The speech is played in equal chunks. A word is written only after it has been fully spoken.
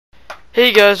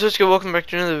Hey guys, what's good? Welcome back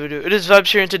to another video. It is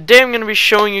Vibes here, and today I'm going to be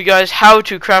showing you guys how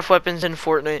to craft weapons in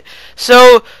Fortnite.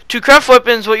 So, to craft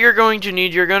weapons, what you're going to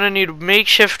need,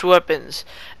 makeshift weapons.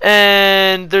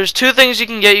 And there's two things you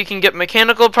can get. You can get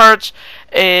mechanical parts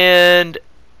and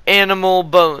animal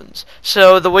bones.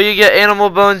 So, the way you get animal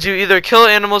bones, you either kill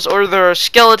animals or there are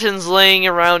skeletons laying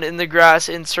around in the grass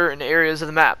in certain areas of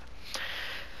the map.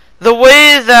 The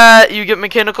way that you get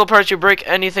mechanical parts, you break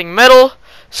anything metal.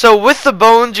 So with the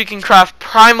bones, you can craft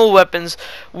primal weapons.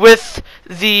 With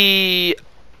the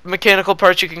mechanical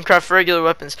parts, you can craft regular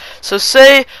weapons. So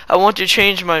say I want to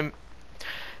change my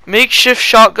makeshift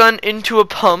shotgun into a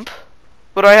pump.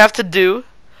 What do I have to do?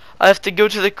 I have to go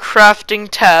to the crafting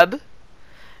tab,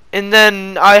 and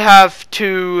then I have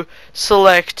to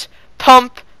select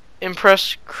pump and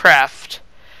press craft.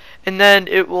 And then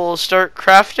it will start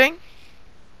crafting.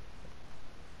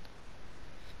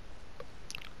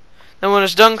 And when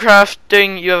it's done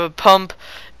crafting, you have a pump.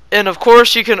 And of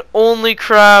course, you can only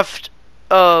craft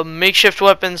makeshift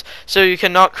weapons, so you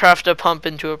cannot craft a pump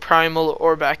into a primal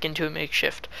or back into a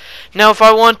makeshift. Now, if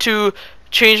I want to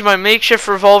change my makeshift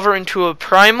revolver into a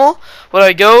primal, what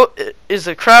I go is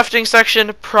the crafting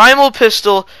section, primal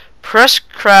pistol, press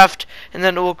craft, and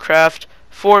then it will craft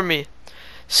for me.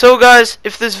 So guys,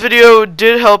 if this video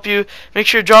did help you, make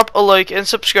sure to drop a like and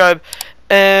subscribe.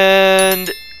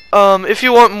 And if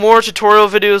you want more tutorial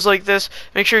videos like this,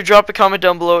 make sure to drop a comment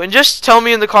down below and just tell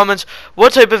me in the comments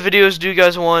what type of videos do you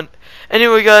guys want.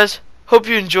 Anyway guys, hope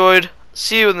you enjoyed.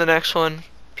 See you in the next one.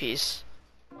 Peace.